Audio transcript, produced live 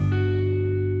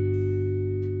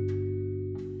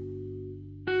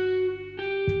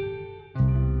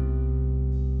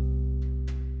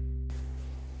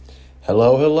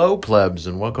Hello, hello, plebs,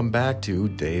 and welcome back to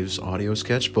Dave's Audio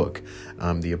Sketchbook.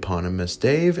 I'm the eponymous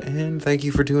Dave, and thank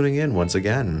you for tuning in once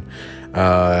again.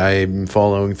 I'm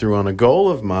following through on a goal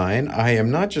of mine. I am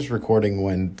not just recording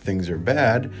when things are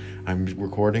bad, I'm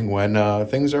recording when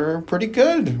things are pretty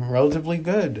good, relatively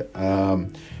good.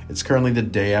 It's currently the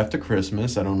day after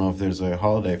Christmas. I don't know if there's a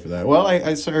holiday for that. Well, I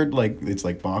heard it's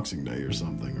like Boxing Day or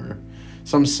something, or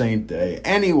some saint day.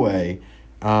 Anyway,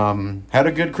 had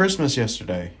a good Christmas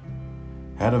yesterday.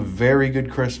 Had a very good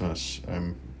Christmas.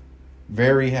 I'm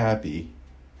very happy.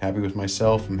 Happy with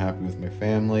myself. I'm happy with my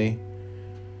family.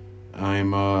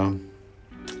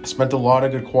 Spent a lot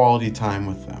of good quality time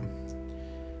with them.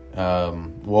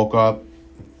 Woke up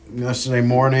yesterday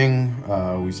morning.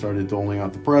 We started doling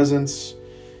out the presents.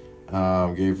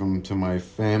 Gave them to my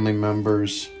family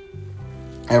members.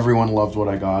 Everyone loved what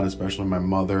I got, especially my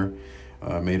mother.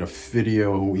 Made a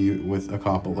video with a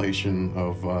compilation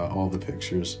of all the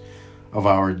pictures of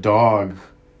our dog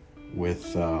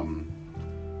with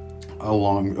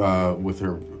with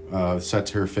her set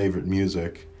to her favorite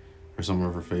music or some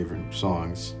of her favorite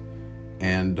songs,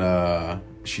 and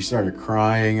she started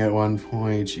crying at one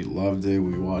point. She loved it.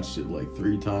 We watched it like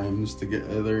 3 times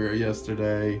together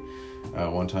yesterday,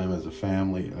 one time as a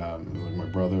family. Like my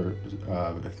brother,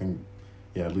 I think,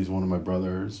 at least one of my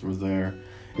brothers was there.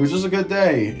 It was just a good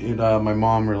day. My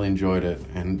mom really enjoyed it,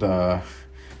 and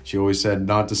she always said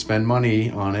not to spend money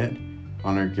on it,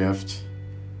 on her gift,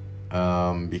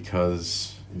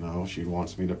 because, she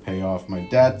wants me to pay off my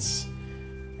debts,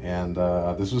 and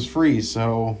this was free,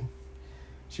 so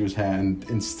she was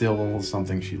and still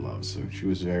something she loves, so she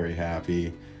was very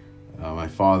happy. My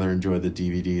father enjoyed the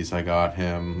DVDs I got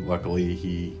him.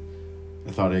 Luckily,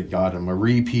 I thought I got him a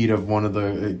repeat of one of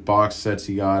the box sets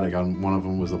he got. One of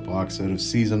them was a box set of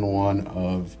season 1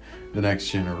 of The Next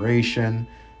Generation.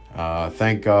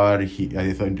 Thank God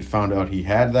I found out he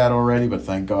had that already, but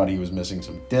thank God he was missing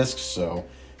some discs, so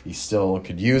he still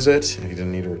could use it. He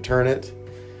didn't need to return it.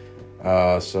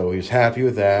 So he was happy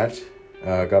with that.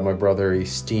 Got my brother a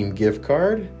Steam gift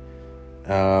card,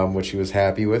 which he was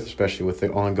happy with, especially with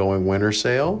the ongoing winter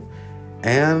sale.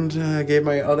 And gave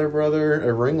my other brother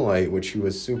a ring light, which he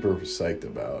was super psyched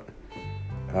about.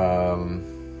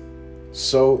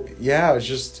 So yeah, it's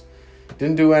just...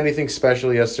 Didn't do anything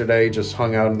special yesterday, just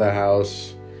hung out in the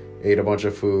house, ate a bunch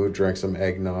of food, drank some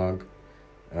eggnog,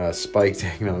 spiked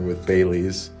eggnog with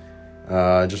Bailey's,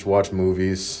 just watched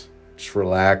movies, just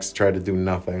relaxed, tried to do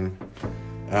nothing.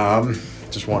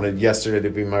 Just wanted yesterday to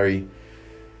be my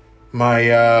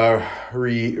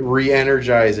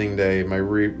re-energizing day, my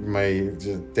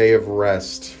day of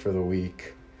rest for the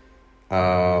week,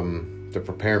 to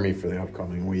prepare me for the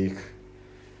upcoming week.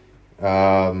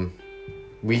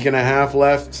 Week and a half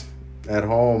left at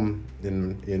home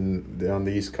on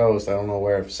the East Coast. I don't know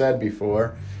where I've said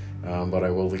before, but I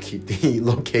will keep the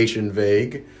location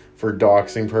vague for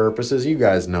doxing purposes. You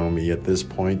guys know me at this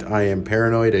point. I am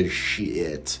paranoid as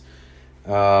shit.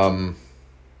 I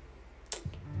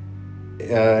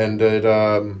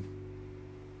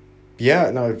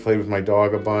played with my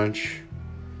dog a bunch.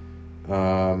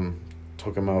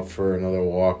 Took him out for another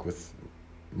walk with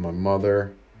my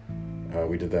mother.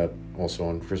 We did that also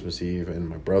on Christmas Eve, and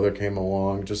my brother came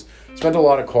along. Just spent a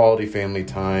lot of quality family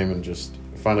time, and just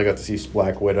finally got to see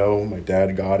Black Widow. My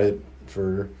dad got it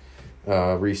for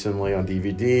recently on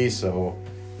DVD, so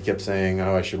he kept saying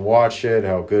how I should watch it,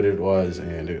 how good it was,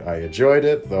 and I enjoyed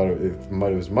it. Thought it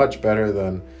was much better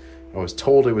than I was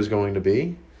told it was going to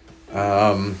be.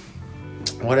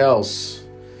 What else?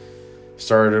 I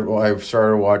started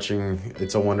watching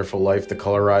It's a Wonderful Life, the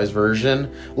colorized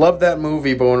version. Loved that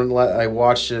movie, but when I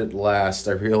watched it last,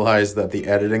 I realized that the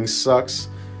editing sucks.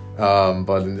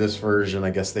 But in this version,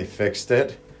 I guess they fixed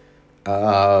it.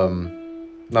 Not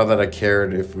that I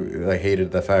cared if I hated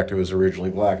the fact it was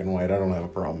originally black and white. I don't have a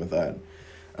problem with that.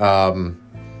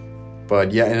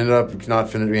 But yeah, ended up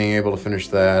not being able to finish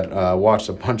that. Watched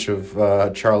a bunch of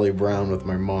Charlie Brown with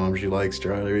my mom. She likes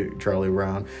Charlie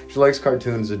Brown. She likes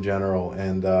cartoons in general.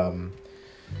 And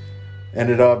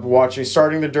ended up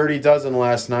starting The Dirty Dozen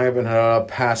last night, but ended up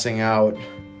passing out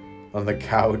on the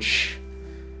couch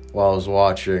while I was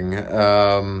watching.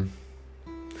 And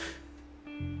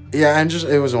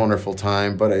it was a wonderful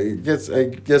time. But I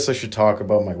guess I should talk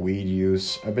about my weed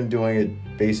use. I've been doing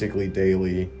it basically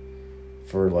daily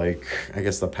for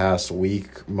the past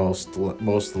week, most of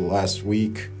the last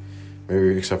week,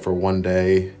 maybe except for one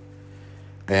day.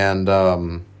 And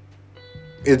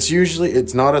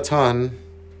it's not a ton,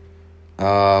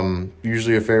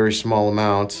 usually a very small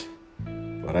amount,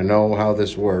 but I know how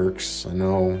this works. I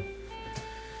know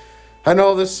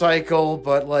this cycle,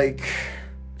 but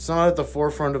it's not at the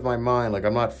forefront of my mind. Like,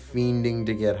 I'm not fiending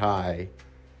to get high.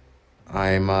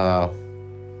 I'm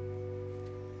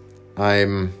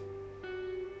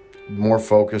more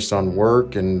focused on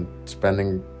work and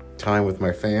spending time with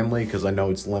my family because I know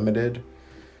it's limited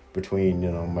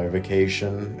between, my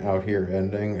vacation out here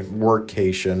ending,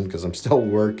 workcation, because I'm still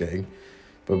working,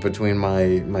 but between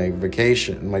my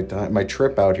vacation, my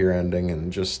trip out here ending,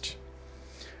 and just,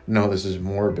 no, this is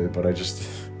morbid, but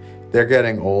they're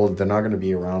getting old. They're not going to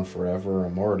be around forever.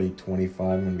 I'm already 25.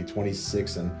 I'm going to be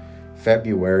 26 in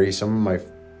February. Some of my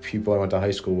people I went to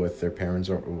high school with,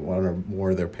 one or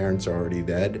more of their parents are already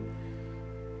dead.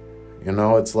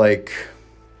 It's like,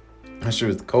 especially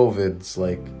with COVID, it's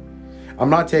like, I'm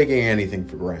not taking anything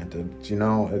for granted,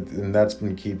 and that's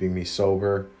been keeping me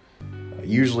sober.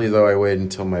 Usually, though, I wait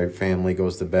until my family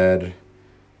goes to bed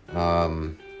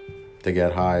to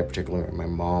get high, particularly with my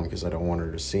mom, because I don't want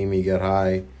her to see me get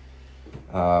high.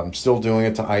 I'm still doing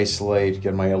it to isolate,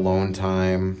 get my alone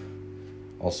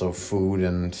time. Also, food,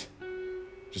 and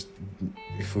just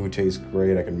food tastes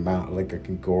great. I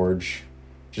can gorge,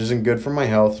 which isn't good for my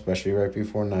health, especially right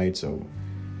before night, so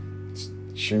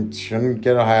shouldn't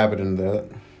get a habit in that.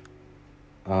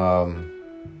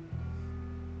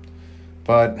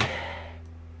 But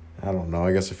I don't know.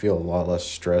 I guess I feel a lot less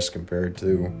stressed compared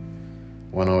to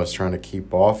when I was trying to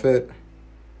keep off it.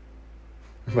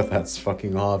 But that's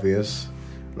fucking obvious.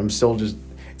 But I'm still just...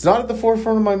 It's not at the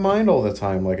forefront of my mind all the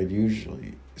time like it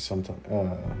usually... Sometimes...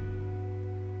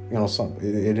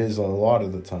 it is a lot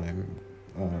of the time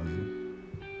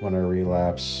when I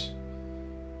relapse.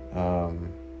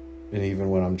 And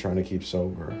even when I'm trying to keep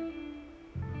sober.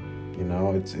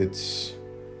 It's...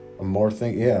 I'm more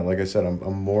like I said,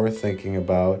 I'm more thinking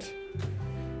about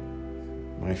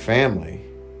my family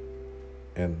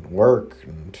and work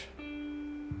and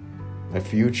my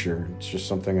future. It's just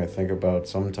something I think about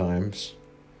sometimes,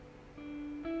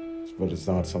 but it's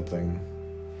not something.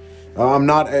 I'm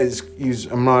not as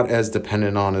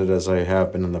dependent on it as I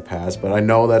have been in the past, but I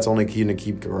know that's only key to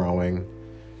keep growing.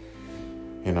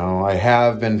 I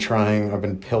have been trying. I've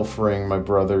been pilfering my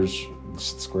brother's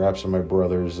scraps of my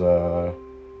brother's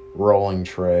rolling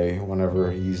tray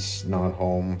whenever he's not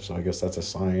home. So I guess that's a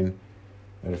sign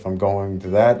that if I'm going to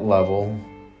that level,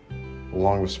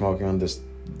 along with smoking on this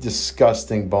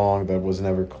disgusting bong that was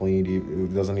never cleaned,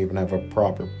 it doesn't even have a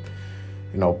proper,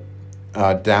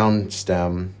 down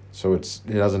stem, so it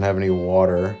doesn't have any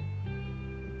water.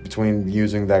 Between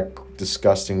using that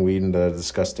disgusting weed and the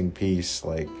disgusting piece,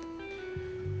 like,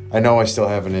 I know I still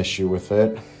have an issue with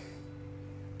it.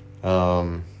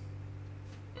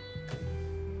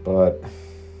 But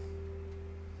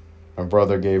my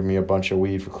brother gave me a bunch of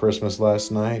weed for Christmas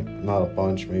last night. Not a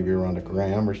bunch, maybe around a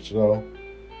gram or so.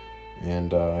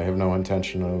 And I have no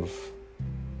intention of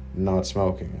not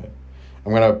smoking it. I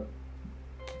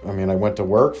went to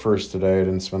work first today. I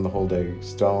didn't spend the whole day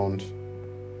stoned.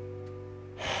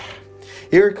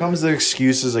 Here comes the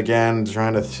excuses again,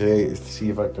 trying to see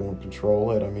if I can control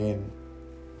it.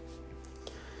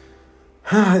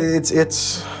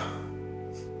 It's...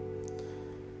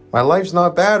 My life's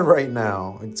not bad right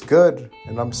now. It's good.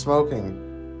 And I'm smoking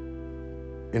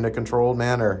in a controlled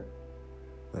manner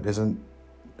that isn't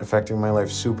affecting my life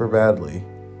super badly.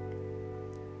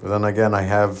 But then again, I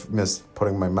have missed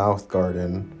putting my night guard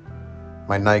in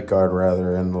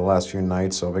the last few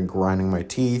nights, so I've been grinding my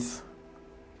teeth.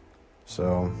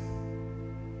 So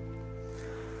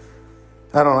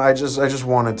I don't know, I just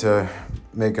wanted to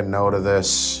make a note of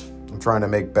this. I'm trying to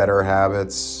make better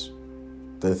habits.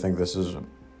 I think this is a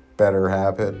better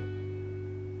habit.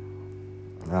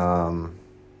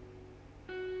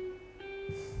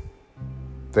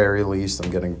 Very least,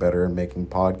 I'm getting better at making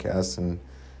podcasts and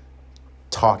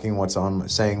saying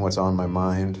what's on my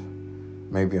mind.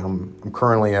 Maybe I'm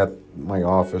currently at my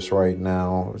office right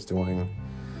now.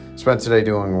 Spent today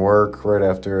doing work right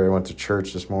after I went to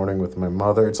church this morning with my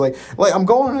mother. It's like I'm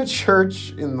going to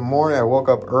church in the morning. I woke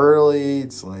up early.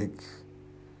 It's like,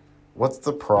 what's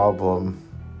the problem?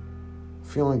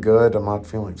 Feeling good. I'm not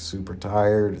feeling super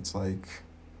tired. It's like,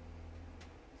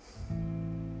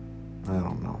 I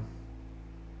don't know.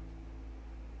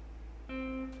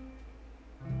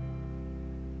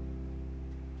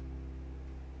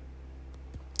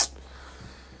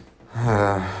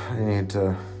 I need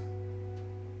to...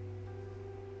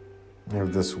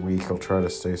 This week I'll try to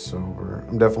stay sober.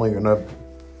 I'm definitely gonna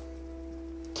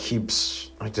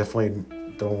I definitely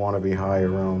don't want to be high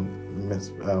around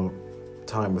out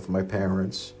time with my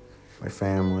parents, my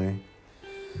family.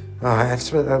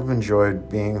 I've enjoyed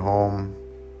being home.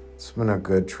 It's been a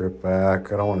good trip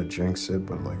back. I don't want to jinx it,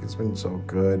 but it's been so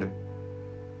good.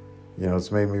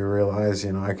 it's made me realize,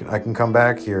 I can come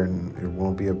back here and it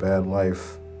won't be a bad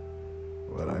life.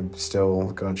 But I'm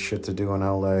still got shit to do in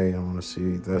LA. I want to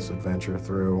see this adventure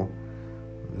through.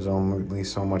 There's only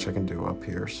so much I can do up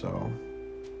here, so.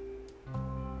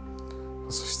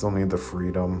 Plus, I still need the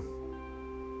freedom.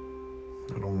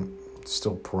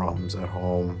 Still problems at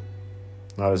home.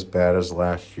 Not as bad as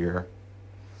last year.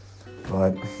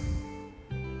 But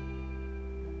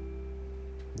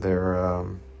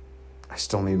I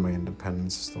still need my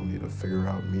independence. I still need to figure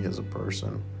out me as a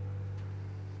person.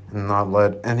 And not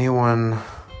let anyone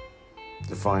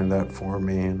define that for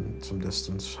me, and some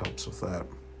distance helps with that.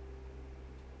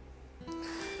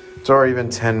 It's already been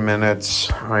 10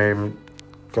 minutes. I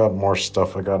got more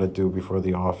stuff I gotta do before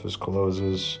the office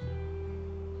closes.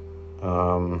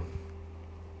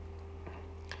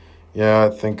 I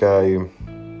think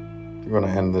I'm gonna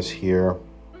end this here.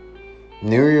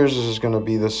 New Year's is gonna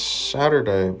be this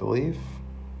Saturday, I believe.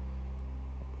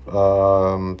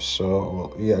 New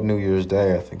Year's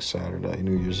Day, I think Saturday.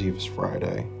 New Year's Eve is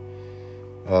Friday.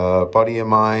 A buddy of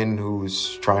mine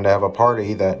who's trying to have a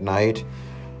party that night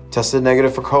tested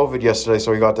negative for COVID yesterday,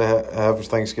 so he got to have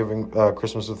Thanksgiving,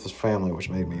 Christmas with his family, which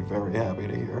made me very happy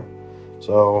to hear.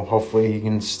 So hopefully he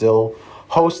can still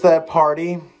host that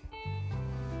party.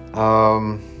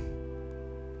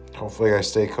 Hopefully I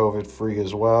stay COVID free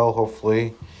as well.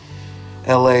 Hopefully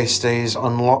LA stays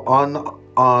on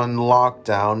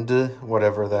lockdown,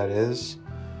 whatever that is.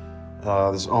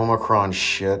 This Omicron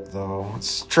shit, though, it's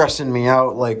stressing me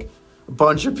out. Like, a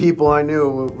bunch of people I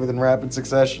knew within rapid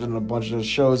succession, and a bunch of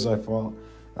shows I follow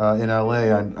in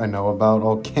LA I know about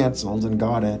all canceled and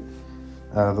got it.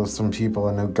 Those some people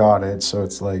I knew got it, so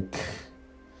it's like,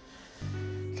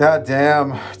 god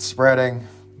damn, it's spreading.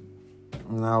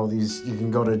 Now you can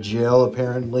go to jail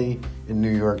apparently in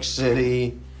New York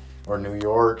City or New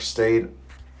York State,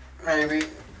 maybe.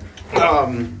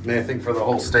 I think for the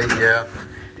whole state, yeah.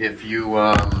 If you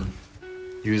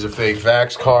use a fake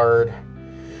vax card.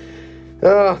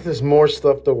 There's more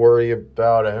stuff to worry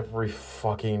about every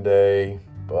fucking day,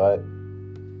 but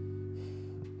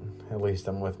at least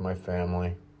I'm with my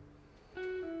family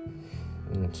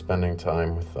and spending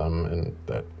time with them, and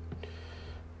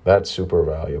that's super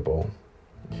valuable.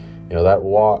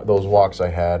 Those walks I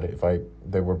had,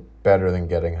 they were better than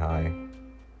getting high.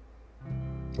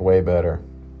 Way better.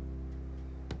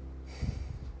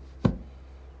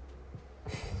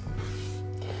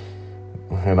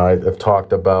 And I've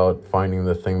talked about finding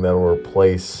the thing that will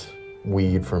replace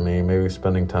weed for me. Maybe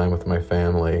spending time with my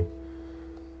family.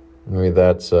 Maybe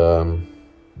that's and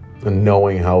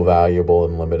knowing how valuable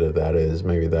and limited that is.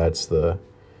 Maybe that's the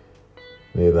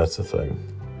thing.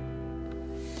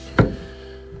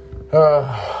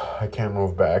 I can't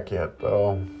move back yet,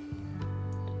 though.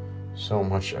 So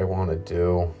much I want to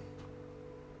do.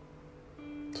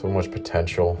 So much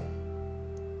potential.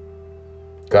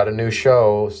 Got a new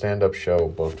stand-up show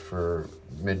booked for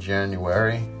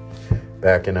mid-January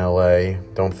back in LA.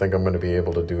 Don't think I'm going to be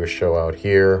able to do a show out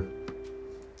here.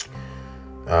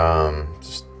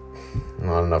 Just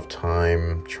not enough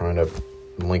time trying to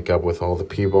link up with all the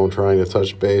people I'm trying to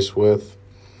touch base with.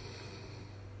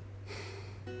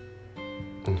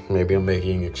 Maybe I'm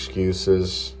making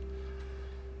excuses.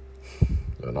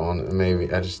 But I don't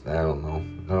know.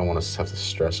 I don't want to have to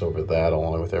stress over that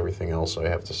along with everything else I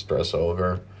have to stress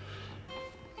over.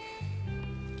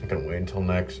 I can wait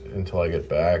until I get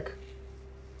back.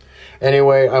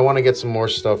 Anyway, I want to get some more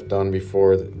stuff done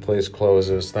before the place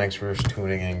closes. Thanks for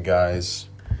tuning in, guys.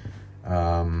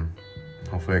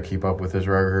 Hopefully I keep up with this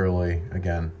regularly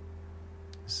again.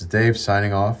 This is Dave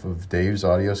signing off of Dave's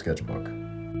Audio Sketchbook.